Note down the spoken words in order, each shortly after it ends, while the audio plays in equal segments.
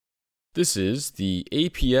This is the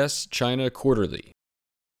APS China Quarterly,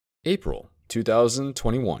 April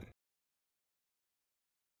 2021.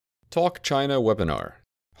 Talk China Webinar,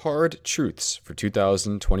 Hard Truths for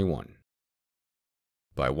 2021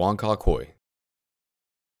 by Wong Kok Hui.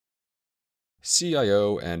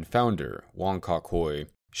 CIO and founder Wong Kok Hui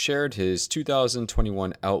shared his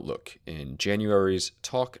 2021 outlook in January's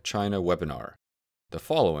Talk China webinar. The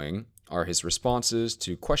following are his responses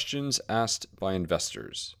to questions asked by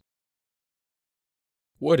investors.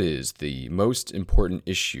 What is the most important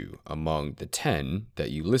issue among the 10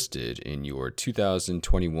 that you listed in your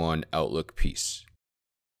 2021 Outlook piece?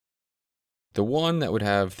 The one that would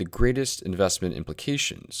have the greatest investment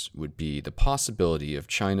implications would be the possibility of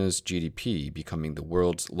China's GDP becoming the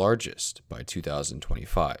world's largest by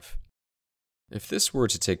 2025. If this were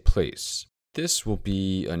to take place, this will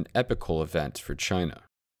be an epochal event for China.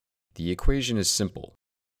 The equation is simple.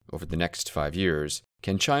 Over the next 5 years,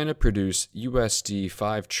 can China produce USD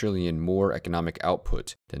 5 trillion more economic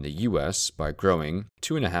output than the US by growing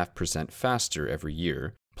 2.5% faster every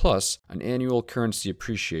year, plus an annual currency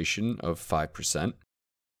appreciation of 5%?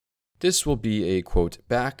 This will be a, quote,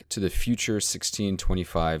 back to the future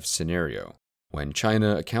 1625 scenario, when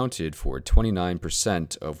China accounted for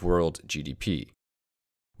 29% of world GDP.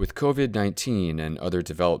 With COVID-19 and other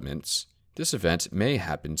developments, this event may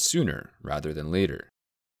happen sooner rather than later.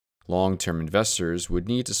 Long-term investors would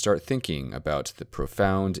need to start thinking about the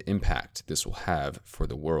profound impact this will have for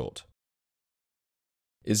the world.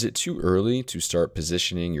 Is it too early to start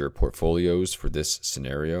positioning your portfolios for this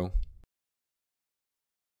scenario?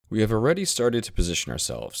 We have already started to position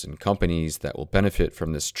ourselves in companies that will benefit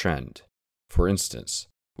from this trend. For instance,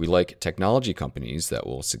 we like technology companies that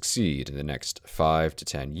will succeed in the next 5 to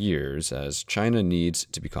 10 years as China needs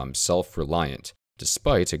to become self-reliant,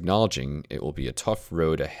 despite acknowledging it will be a tough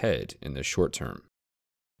road ahead in the short term.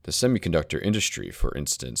 The semiconductor industry, for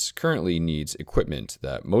instance, currently needs equipment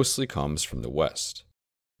that mostly comes from the West.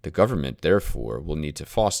 The government, therefore, will need to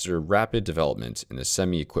foster rapid development in the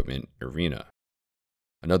semi-equipment arena.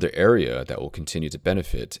 Another area that will continue to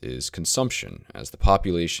benefit is consumption as the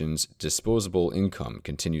population's disposable income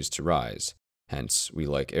continues to rise. Hence, we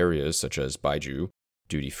like areas such as Baiju,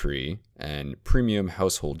 duty-free, and premium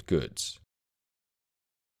household goods.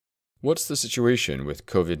 What's the situation with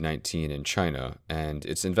COVID-19 in China and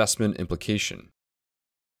its investment implication?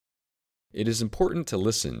 It is important to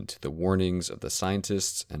listen to the warnings of the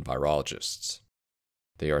scientists and virologists.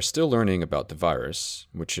 They are still learning about the virus,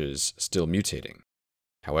 which is still mutating.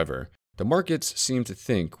 However, the markets seem to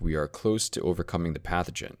think we are close to overcoming the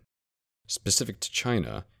pathogen. Specific to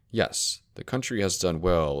China, yes, the country has done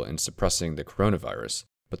well in suppressing the coronavirus,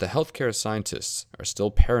 but the healthcare scientists are still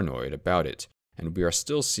paranoid about it, and we are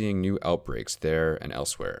still seeing new outbreaks there and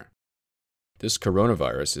elsewhere. This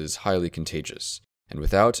coronavirus is highly contagious, and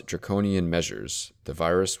without draconian measures, the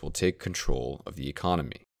virus will take control of the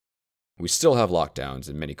economy. We still have lockdowns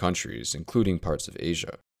in many countries, including parts of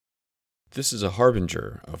Asia. This is a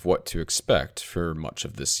harbinger of what to expect for much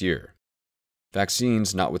of this year.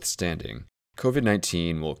 Vaccines notwithstanding,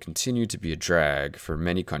 COVID-19 will continue to be a drag for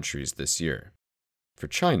many countries this year. For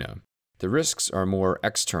China, the risks are more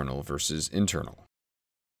external versus internal.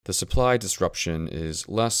 The supply disruption is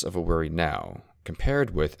less of a worry now,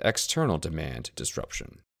 compared with external demand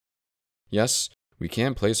disruption. Yes, we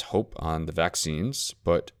can place hope on the vaccines,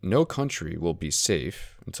 but no country will be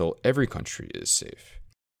safe until every country is safe.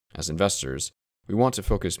 As investors, we want to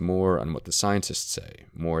focus more on what the scientists say,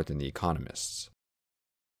 more than the economists.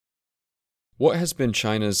 What has been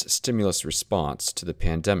China's stimulus response to the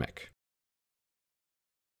pandemic?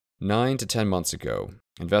 9 to 10 months ago,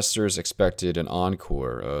 investors expected an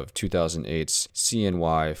encore of 2008's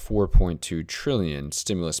CNY 4.2 trillion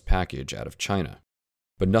stimulus package out of China,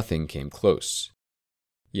 but nothing came close.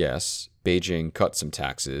 Yes, Beijing cut some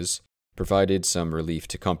taxes, provided some relief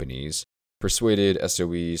to companies, persuaded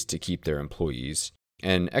SOEs to keep their employees,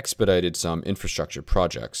 and expedited some infrastructure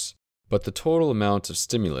projects, but the total amount of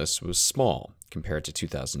stimulus was small compared to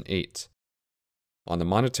 2008. On the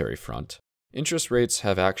monetary front, interest rates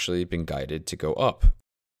have actually been guided to go up.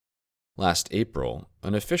 Last April,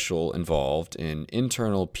 an official involved in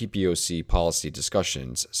internal PBOC policy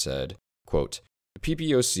discussions said, quote, "The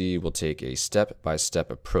PBOC will take a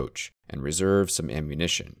step-by-step approach and reserve some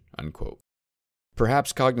ammunition," unquote.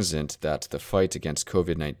 Perhaps cognizant that the fight against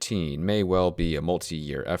COVID-19 may well be a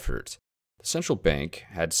multi-year effort, the central bank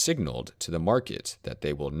had signaled to the market that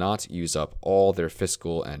they will not use up all their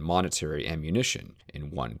fiscal and monetary ammunition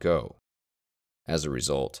in one go. As a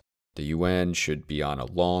result, the yuan should be on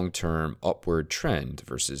a long-term upward trend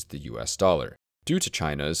versus the US dollar, due to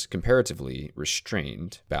China's comparatively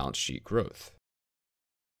restrained balance sheet growth.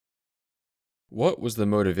 What was the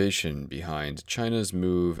motivation behind China's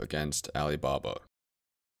move against Alibaba?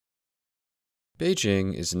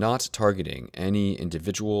 Beijing is not targeting any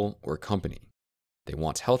individual or company. They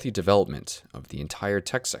want healthy development of the entire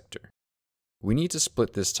tech sector. We need to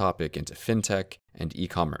split this topic into fintech and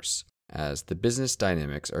e-commerce, as the business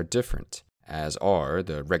dynamics are different, as are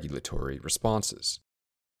the regulatory responses.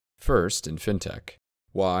 First, in fintech,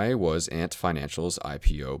 why was Ant Financial's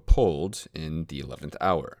IPO pulled in the 11th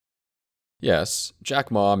hour? Yes, Jack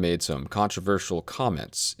Ma made some controversial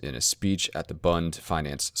comments in a speech at the Bund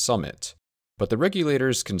Finance Summit, but the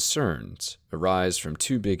regulators' concerns arise from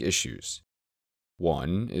two big issues.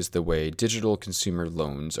 One is the way digital consumer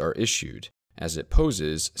loans are issued, as it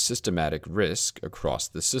poses systematic risk across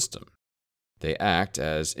the system. They act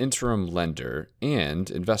as interim lender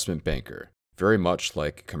and investment banker, very much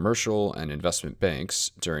like commercial and investment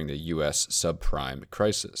banks during the U.S. subprime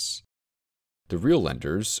crisis. The real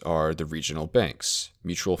lenders are the regional banks,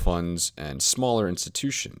 mutual funds, and smaller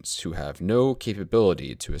institutions who have no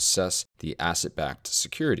capability to assess the asset-backed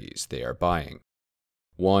securities they are buying.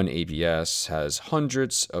 One ABS has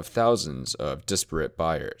hundreds of thousands of disparate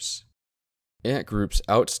buyers. Ant Group's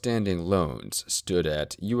outstanding loans stood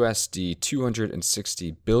at USD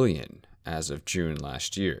 260 billion as of June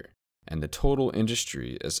last year, and the total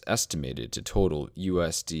industry is estimated to total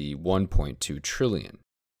USD 1.2 trillion.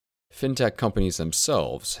 Fintech companies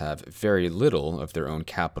themselves have very little of their own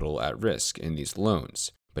capital at risk in these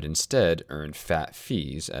loans, but instead earn fat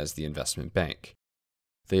fees as the investment bank.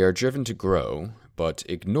 They are driven to grow, but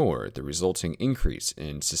ignore the resulting increase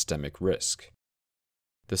in systemic risk.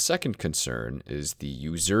 The second concern is the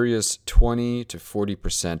usurious 20 to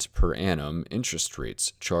 40% per annum interest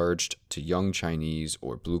rates charged to young Chinese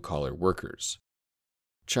or blue-collar workers.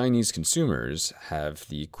 Chinese consumers have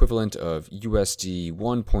the equivalent of USD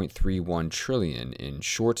 1.31 trillion in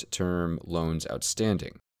short-term loans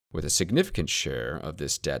outstanding, with a significant share of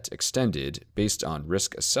this debt extended based on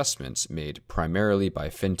risk assessments made primarily by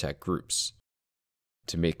fintech groups.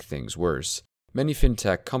 To make things worse, many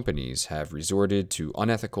fintech companies have resorted to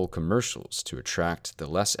unethical commercials to attract the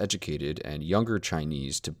less educated and younger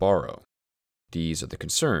Chinese to borrow. These are the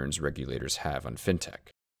concerns regulators have on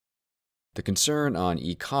fintech. The concern on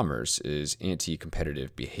e-commerce is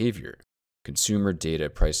anti-competitive behavior, consumer data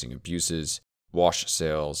pricing abuses, wash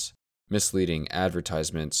sales, misleading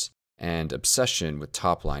advertisements, and obsession with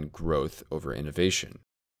top-line growth over innovation.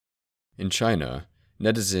 In China,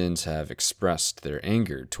 netizens have expressed their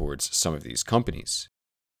anger towards some of these companies.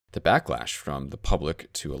 The backlash from the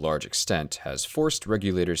public to a large extent has forced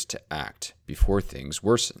regulators to act before things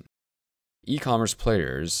worsen. E-commerce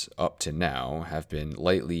players, up to now, have been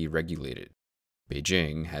lightly regulated.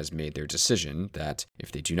 Beijing has made their decision that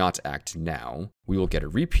if they do not act now, we will get a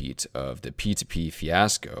repeat of the P2P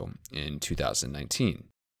fiasco in 2019.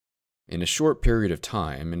 In a short period of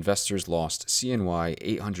time, investors lost CNY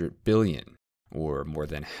 800 billion, or more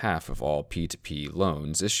than half of all P2P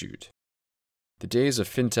loans issued. The days of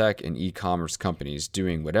fintech and e-commerce companies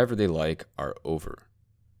doing whatever they like are over.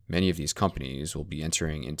 Many of these companies will be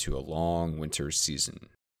entering into a long winter season.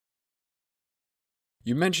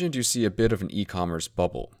 You mentioned you see a bit of an e-commerce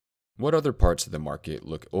bubble. What other parts of the market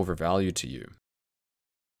look overvalued to you?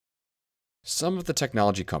 Some of the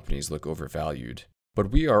technology companies look overvalued,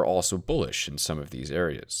 but we are also bullish in some of these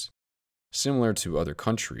areas. Similar to other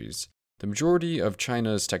countries, the majority of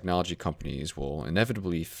China's technology companies will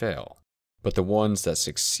inevitably fail, but the ones that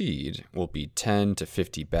succeed will be 10 to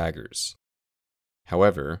 50 baggers.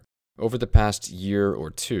 However, over the past year or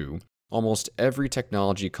two, almost every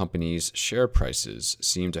technology company's share prices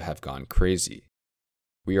seem to have gone crazy.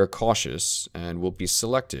 We are cautious and will be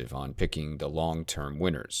selective on picking the long-term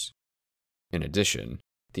winners. In addition,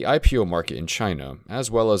 the IPO market in China, as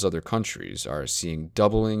well as other countries, are seeing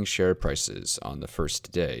doubling share prices on the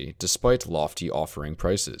first day despite lofty offering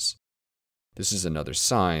prices. This is another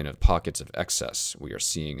sign of pockets of excess we are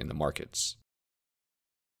seeing in the markets.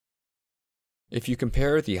 If you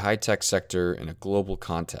compare the high-tech sector in a global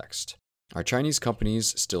context, are Chinese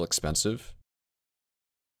companies still expensive?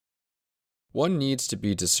 One needs to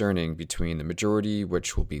be discerning between the majority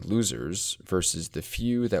which will be losers versus the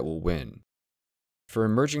few that will win. For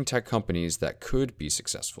emerging tech companies that could be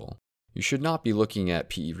successful, you should not be looking at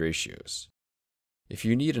PE ratios. If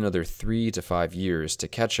you need another 3 to 5 years to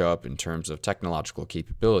catch up in terms of technological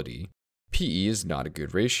capability, PE is not a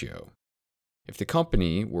good ratio. If the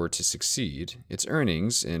company were to succeed, its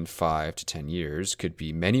earnings in 5 to 10 years could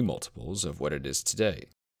be many multiples of what it is today.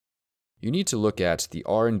 You need to look at the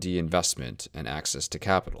R&D investment and access to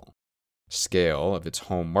capital. Scale of its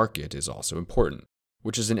home market is also important,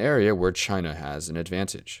 which is an area where China has an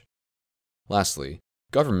advantage. Lastly,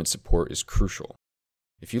 government support is crucial.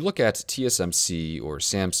 If you look at TSMC or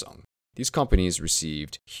Samsung, these companies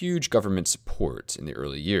received huge government support in the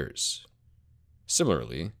early years.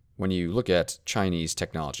 Similarly, when you look at Chinese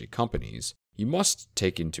technology companies, you must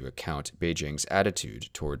take into account Beijing's attitude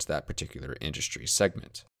towards that particular industry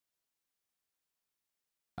segment.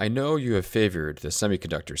 I know you have favored the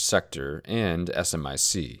semiconductor sector and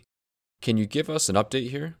SMIC. Can you give us an update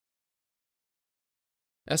here?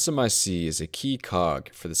 SMIC is a key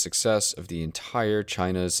cog for the success of the entire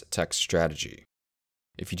China's tech strategy.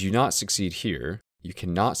 If you do not succeed here, you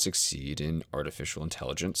cannot succeed in artificial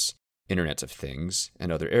intelligence, Internet of Things,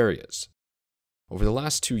 and other areas. Over the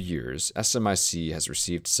last 2 years, SMIC has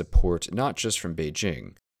received support not just from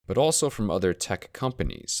Beijing, but also from other tech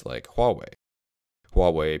companies like Huawei.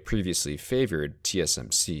 Huawei previously favored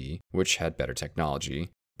TSMC, which had better technology,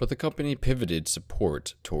 but the company pivoted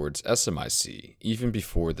support towards SMIC even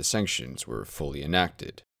before the sanctions were fully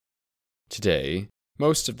enacted. Today,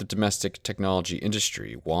 most of the domestic technology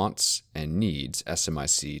industry wants and needs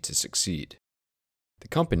SMIC to succeed. The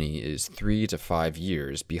company is 3 to 5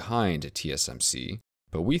 years behind TSMC,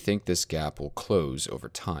 but we think this gap will close over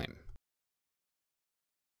time.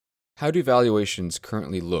 How do valuations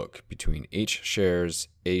currently look between H shares,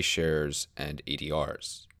 A shares, and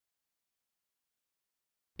ADRs?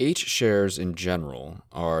 H shares in general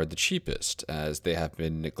are the cheapest as they have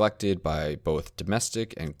been neglected by both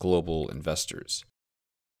domestic and global investors.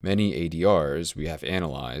 Many ADRs we have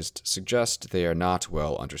analyzed suggest they are not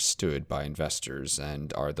well understood by investors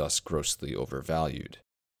and are thus grossly overvalued.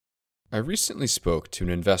 I recently spoke to an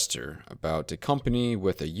investor about a company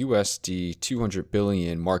with a USD 200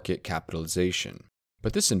 billion market capitalization,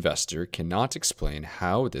 but this investor cannot explain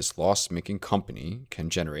how this loss-making company can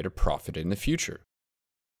generate a profit in the future.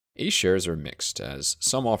 A shares are mixed, as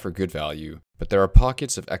some offer good value, but there are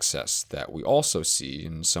pockets of excess that we also see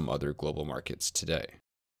in some other global markets today.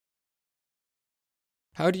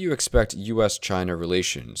 How do you expect US-China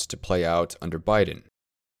relations to play out under Biden?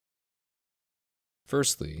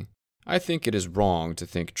 Firstly, I think it is wrong to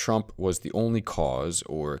think Trump was the only cause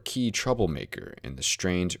or key troublemaker in the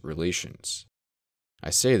strained relations. I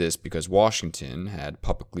say this because Washington had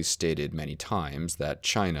publicly stated many times that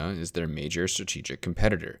China is their major strategic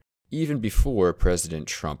competitor, even before President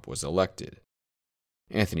Trump was elected.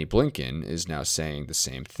 Anthony Blinken is now saying the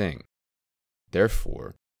same thing.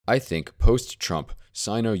 Therefore, I think post-Trump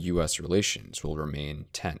Sino-US relations will remain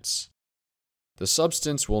tense. The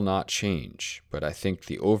substance will not change, but I think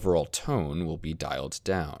the overall tone will be dialed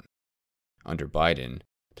down. Under Biden,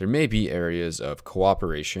 there may be areas of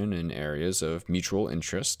cooperation and areas of mutual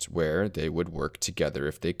interest where they would work together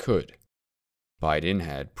if they could. Biden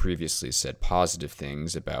had previously said positive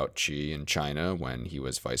things about Xi and China when he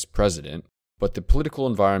was vice president, but the political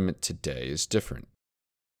environment today is different.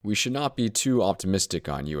 We should not be too optimistic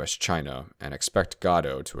on US-China and expect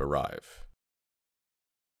Godot to arrive.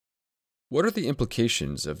 What are the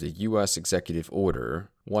implications of the US Executive Order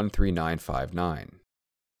 13959?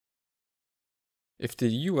 If the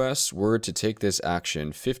US were to take this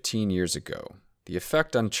action 15 years ago, the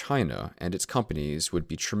effect on China and its companies would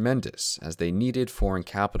be tremendous as they needed foreign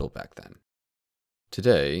capital back then.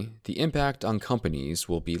 Today, the impact on companies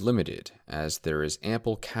will be limited as there is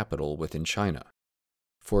ample capital within China.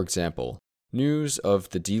 For example, news of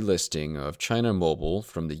the delisting of China Mobile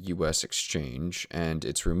from the US exchange and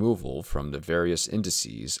its removal from the various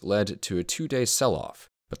indices led to a 2-day sell-off,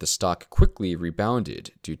 but the stock quickly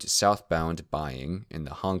rebounded due to southbound buying in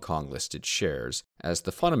the Hong Kong-listed shares as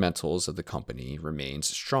the fundamentals of the company remains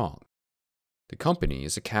strong. The company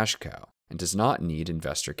is a cash cow and does not need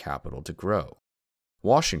investor capital to grow.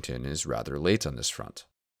 Washington is rather late on this front.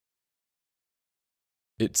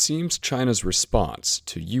 It seems China's response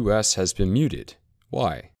to US has been muted.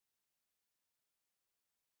 Why?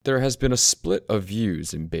 There has been a split of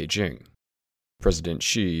views in Beijing. President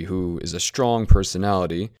Xi, who is a strong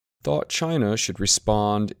personality, thought China should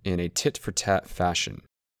respond in a tit-for-tat fashion.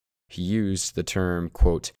 He used the term,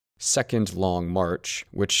 quote, second long march,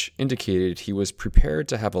 which indicated he was prepared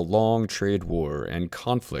to have a long trade war and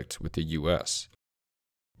conflict with the US.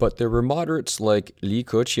 But there were moderates like Li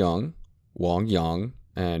Keqiang, Wang Yang,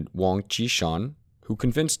 and Wang Qishan who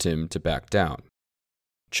convinced him to back down.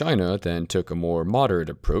 China then took a more moderate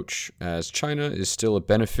approach, as China is still a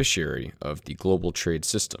beneficiary of the global trade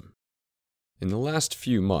system. In the last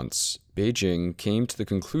few months, Beijing came to the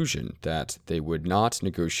conclusion that they would not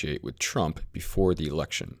negotiate with Trump before the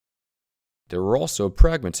election. There were also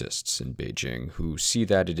pragmatists in Beijing who see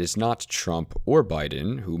that it is not Trump or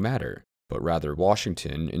Biden who matter, but rather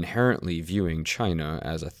Washington inherently viewing China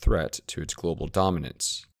as a threat to its global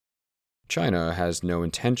dominance. China has no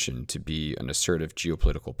intention to be an assertive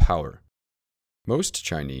geopolitical power. Most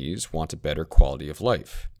Chinese want a better quality of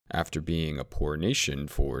life after being a poor nation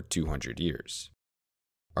for 200 years.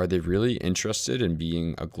 Are they really interested in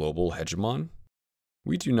being a global hegemon?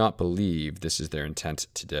 We do not believe this is their intent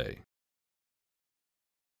today.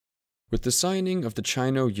 With the signing of the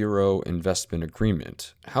China-Euro Investment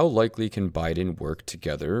Agreement, how likely can Biden work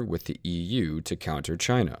together with the EU to counter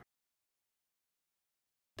China?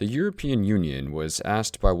 The European Union was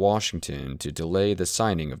asked by Washington to delay the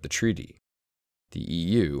signing of the treaty. The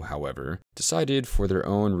EU, however, decided for their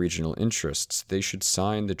own regional interests they should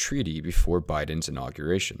sign the treaty before Biden's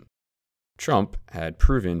inauguration. Trump had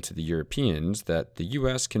proven to the Europeans that the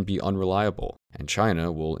US can be unreliable, and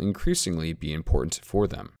China will increasingly be important for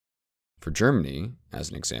them. For Germany, as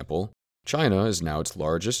an example, China is now its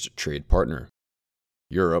largest trade partner.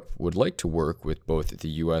 Europe would like to work with both the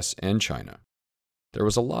US and China. There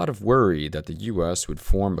was a lot of worry that the US would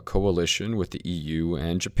form a coalition with the EU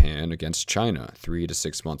and Japan against China 3 to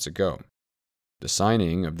 6 months ago. The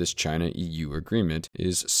signing of this China-EU agreement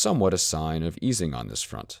is somewhat a sign of easing on this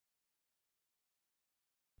front.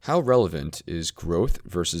 How relevant is growth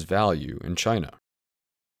versus value in China?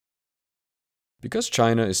 Because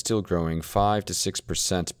China is still growing 5 to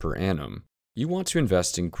 6% per annum, you want to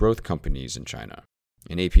invest in growth companies in China.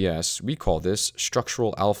 In APS, we call this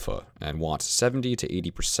structural alpha and want 70 to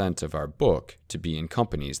 80% of our book to be in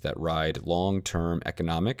companies that ride long-term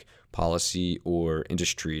economic, policy, or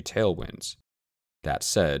industry tailwinds. That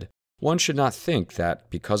said, one should not think that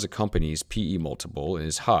because a company's PE multiple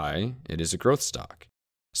is high, it is a growth stock.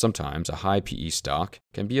 Sometimes a high PE stock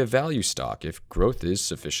can be a value stock if growth is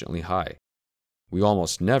sufficiently high. We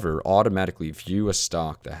almost never automatically view a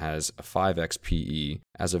stock that has a 5x PE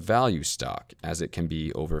as a value stock, as it can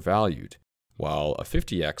be overvalued, while a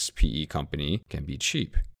 50x PE company can be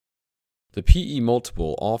cheap. The PE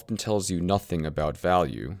multiple often tells you nothing about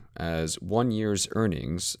value, as 1 year's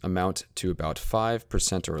earnings amount to about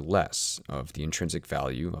 5% or less of the intrinsic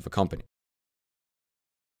value of a company.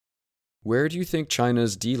 Where do you think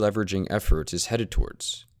China's deleveraging effort is headed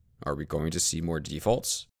towards? Are we going to see more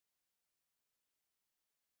defaults?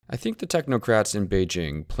 I think the technocrats in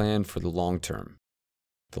Beijing plan for the long term.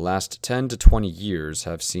 The last 10 to 20 years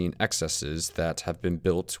have seen excesses that have been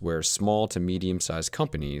built where small to medium-sized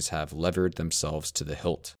companies have levered themselves to the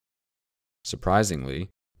hilt. Surprisingly,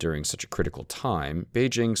 during such a critical time,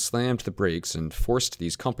 Beijing slammed the brakes and forced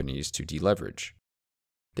these companies to deleverage.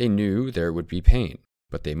 They knew there would be pain,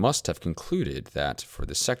 but they must have concluded that for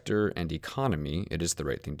the sector and economy, it is the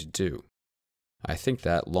right thing to do. I think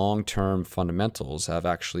that long-term fundamentals have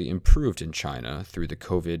actually improved in China through the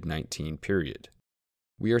COVID-19 period.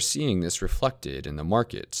 We are seeing this reflected in the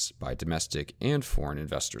markets by domestic and foreign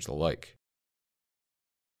investors alike.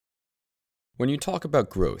 When you talk about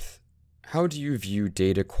growth, how do you view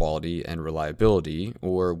data quality and reliability,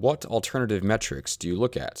 or what alternative metrics do you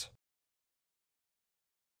look at?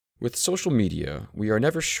 With social media, we are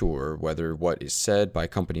never sure whether what is said by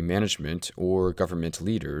company management or government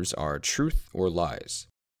leaders are truth or lies.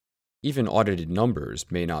 Even audited numbers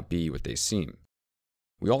may not be what they seem.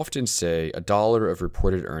 We often say $1 of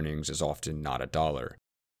reported earnings is often not $1.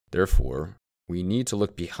 Therefore, we need to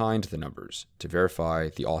look behind the numbers to verify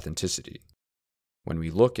the authenticity. When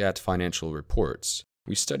we look at financial reports,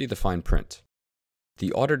 we study the fine print.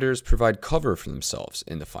 The auditors provide cover for themselves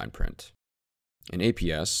in the fine print. In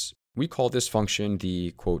APS, we call this function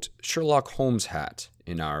the, quote, Sherlock Holmes hat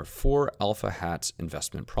in our 4 alpha hat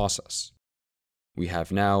investment process. We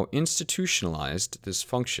have now institutionalized this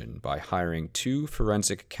function by hiring 2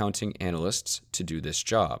 forensic accounting analysts to do this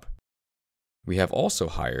job. We have also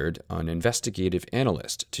hired an investigative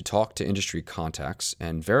analyst to talk to industry contacts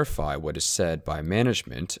and verify what is said by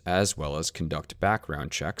management, as well as conduct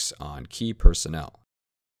background checks on key personnel.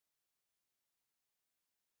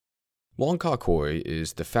 Wong Kok-Hoi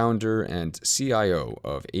is the founder and CIO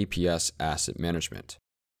of APS Asset Management.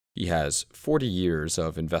 He has 40 years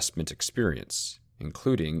of investment experience,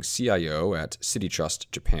 including CIO at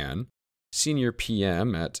CitiTrust Japan, Senior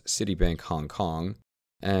PM at Citibank Hong Kong,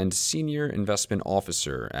 and Senior Investment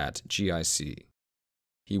Officer at GIC.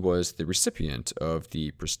 He was the recipient of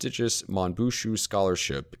the prestigious Monbushu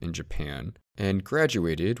Scholarship in Japan and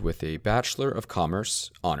graduated with a Bachelor of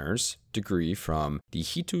Commerce honors degree from the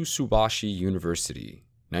Hitotsubashi University,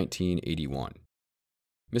 1981.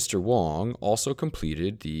 Mr. Wong also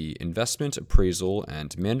completed the Investment Appraisal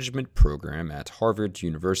and Management program at Harvard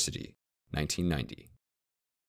University, 1990.